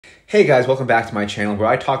Hey guys, welcome back to my channel where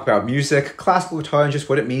I talk about music, classical guitar, and just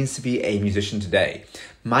what it means to be a musician today.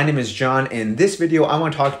 My name is John, and in this video I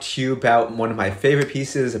want to talk to you about one of my favorite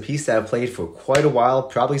pieces, a piece that I've played for quite a while,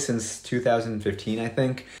 probably since 2015 I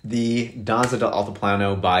think, the Danza Del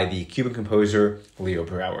Altiplano by the Cuban composer Leo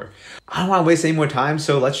Brouwer. I don't want to waste any more time,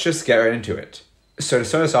 so let's just get right into it. So to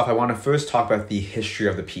start us off, I want to first talk about the history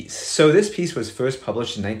of the piece. So this piece was first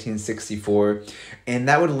published in 1964, and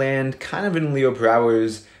that would land kind of in Leo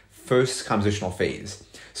Brouwer's first compositional phase.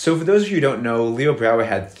 So for those of you who don't know, Leo Brouwer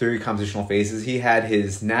had three compositional phases. He had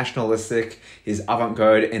his nationalistic, his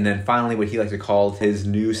avant-garde, and then finally what he liked to call his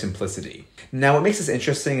new simplicity. Now what makes this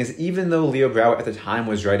interesting is even though Leo Brouwer at the time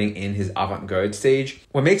was writing in his avant-garde stage,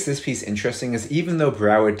 what makes this piece interesting is even though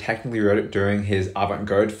Brouwer technically wrote it during his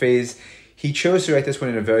avant-garde phase, he chose to write this one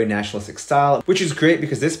in a very nationalistic style, which is great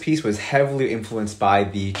because this piece was heavily influenced by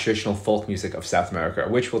the traditional folk music of South America,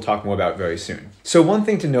 which we'll talk more about very soon. So one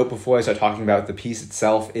thing to note before I start talking about the piece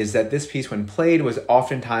itself is that this piece, when played, was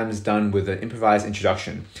oftentimes done with an improvised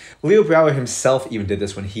introduction. Leo Brouwer himself even did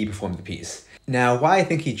this when he performed the piece. Now, why I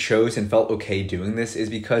think he chose and felt okay doing this is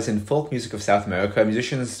because in folk music of South America,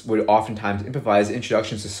 musicians would oftentimes improvise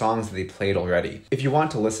introductions to songs that they played already. If you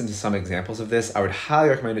want to listen to some examples of this, I would highly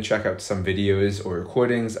recommend to check out some videos or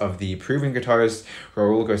recordings of the Peruvian guitarist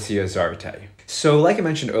Raul Garcia Zarate. So like I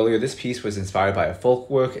mentioned earlier, this piece was inspired by a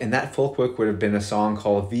folk work, and that folk work would have been a song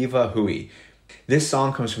called Viva Hui. This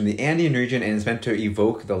song comes from the Andean region and is meant to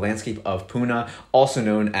evoke the landscape of Puna, also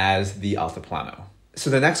known as the Altiplano. So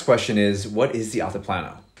the next question is, what is the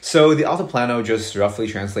Altiplano? So the Altiplano just roughly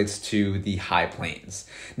translates to the high plains.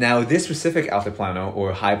 Now this specific Altiplano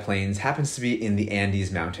or high plains happens to be in the Andes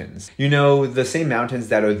Mountains. You know, the same mountains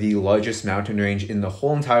that are the largest mountain range in the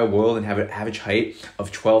whole entire world and have an average height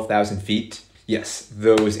of 12,000 feet? Yes,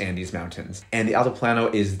 those Andes Mountains. And the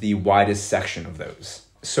Altiplano is the widest section of those.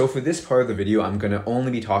 So for this part of the video, I'm going to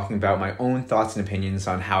only be talking about my own thoughts and opinions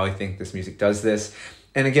on how I think this music does this.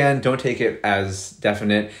 And again, don't take it as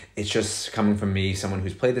definite. It's just coming from me, someone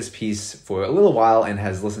who's played this piece for a little while and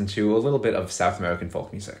has listened to a little bit of South American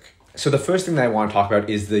folk music. So the first thing that I want to talk about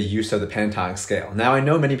is the use of the pentatonic scale. Now I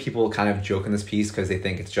know many people kind of joke in this piece because they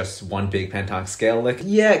think it's just one big pentatonic scale lick.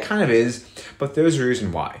 Yeah, it kind of is, but there's a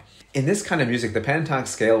reason why. In this kind of music, the pentatonic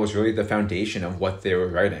scale was really the foundation of what they were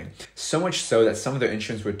writing. So much so that some of their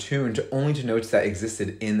instruments were tuned only to notes that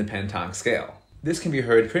existed in the pentatonic scale. This can be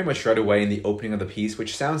heard pretty much right away in the opening of the piece,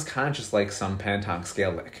 which sounds kind of just like some pentatonic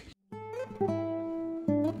scale lick.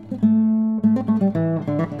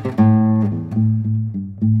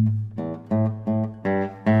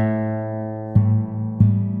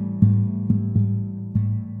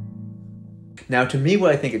 Now, to me,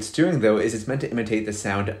 what I think it's doing, though, is it's meant to imitate the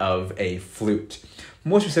sound of a flute.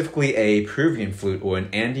 More specifically, a Peruvian flute or an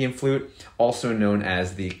Andean flute, also known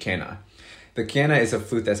as the quena. The quena is a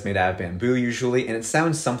flute that's made out of bamboo usually, and it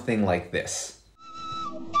sounds something like this.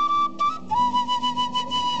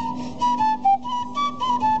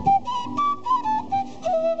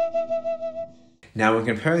 Now when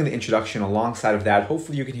comparing the introduction alongside of that,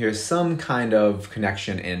 hopefully you can hear some kind of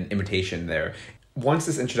connection and imitation there. Once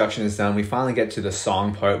this introduction is done, we finally get to the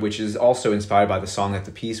song part, which is also inspired by the song that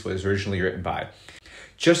the piece was originally written by.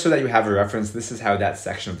 Just so that you have a reference, this is how that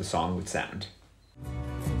section of the song would sound.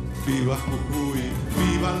 Viva Jujuy,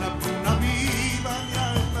 viva la Puna, viva mi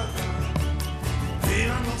alma,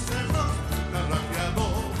 viva los cerros, la rapiado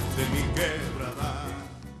de mi quebrada.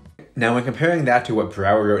 Now when comparing that to what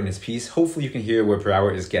Brouwer wrote in his piece, hopefully you can hear where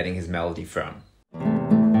Brouwer is getting his melody from.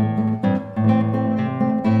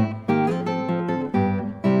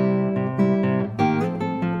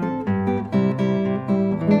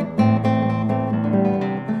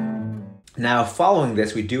 Now, following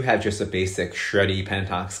this, we do have just a basic shreddy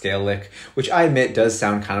pentatonic scale lick, which I admit does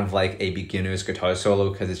sound kind of like a beginner's guitar solo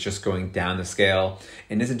because it's just going down the scale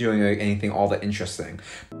and isn't doing anything all that interesting.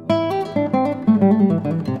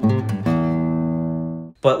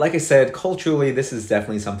 But like I said, culturally, this is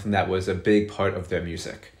definitely something that was a big part of their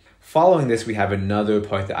music. Following this, we have another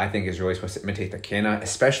part that I think is really supposed to imitate the quena,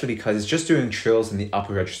 especially because it's just doing trills in the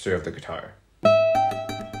upper register of the guitar.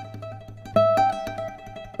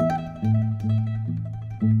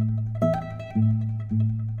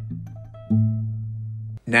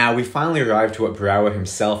 Now, we finally arrived to what Brouwer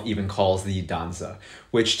himself even calls the danza,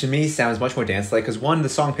 which to me sounds much more dance-like because one, the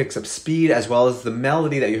song picks up speed as well as the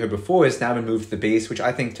melody that you heard before has now been moved to the bass, which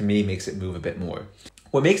I think to me makes it move a bit more.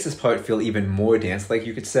 What makes this part feel even more dance-like,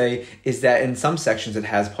 you could say, is that in some sections it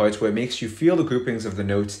has parts where it makes you feel the groupings of the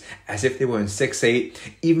notes as if they were in 6/8,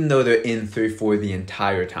 even though they're in 3/4 the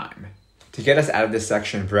entire time. To get us out of this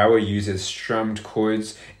section, Brouwer uses strummed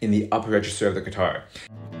chords in the upper register of the guitar.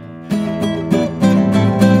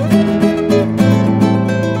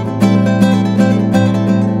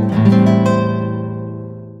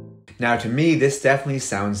 Now, to me, this definitely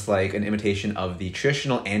sounds like an imitation of the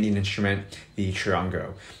traditional Andean instrument, the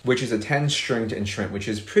charango, which is a 10-stringed instrument, which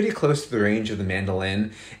is pretty close to the range of the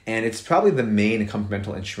mandolin, and it's probably the main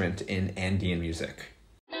accompanimental instrument in Andean music.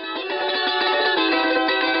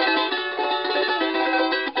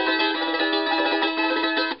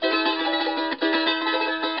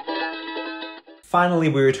 Finally,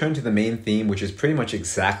 we return to the main theme, which is pretty much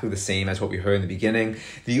exactly the same as what we heard in the beginning.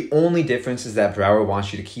 The only difference is that Brouwer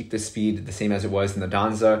wants you to keep the speed the same as it was in the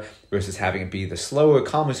danza versus having it be the slower,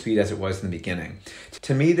 calmer speed as it was in the beginning.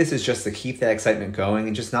 To me, this is just to keep that excitement going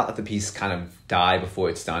and just not let the piece kind of die before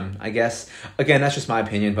it's done, I guess. Again, that's just my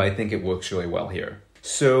opinion, but I think it works really well here.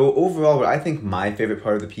 So overall, what I think my favorite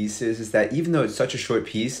part of the piece is that even though it's such a short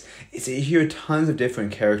piece, it's you hear tons of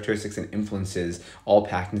different characteristics and influences all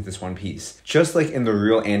packed into this one piece. Just like in the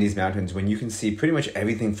real Andes Mountains, when you can see pretty much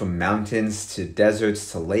everything from mountains to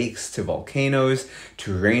deserts to lakes to volcanoes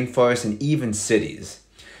to rainforests and even cities.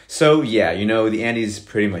 So yeah, you know, the Andes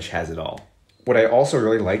pretty much has it all. What I also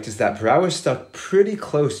really liked is that Brouwer stuck pretty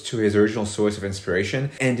close to his original source of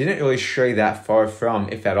inspiration and didn't really stray that far from,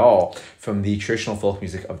 if at all, from the traditional folk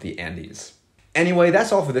music of the Andes. Anyway,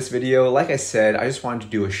 that's all for this video. Like I said, I just wanted to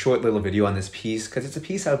do a short little video on this piece because it's a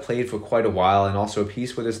piece I've played for quite a while and also a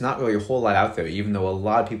piece where there's not really a whole lot out there, even though a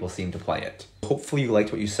lot of people seem to play it. Hopefully you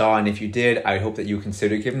liked what you saw, and if you did, I hope that you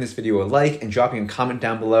consider giving this video a like and dropping a comment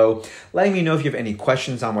down below, letting me know if you have any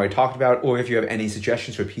questions on what I talked about or if you have any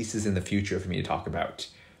suggestions for pieces in the future for me to talk about.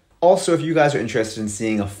 Also, if you guys are interested in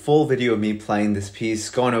seeing a full video of me playing this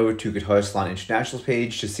piece, go on over to Guitar Salon International's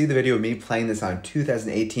page to see the video of me playing this on a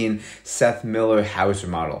 2018 Seth Miller Hauser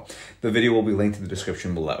model. The video will be linked in the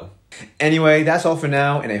description below. Anyway, that's all for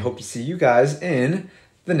now, and I hope to see you guys in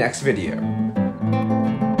the next video.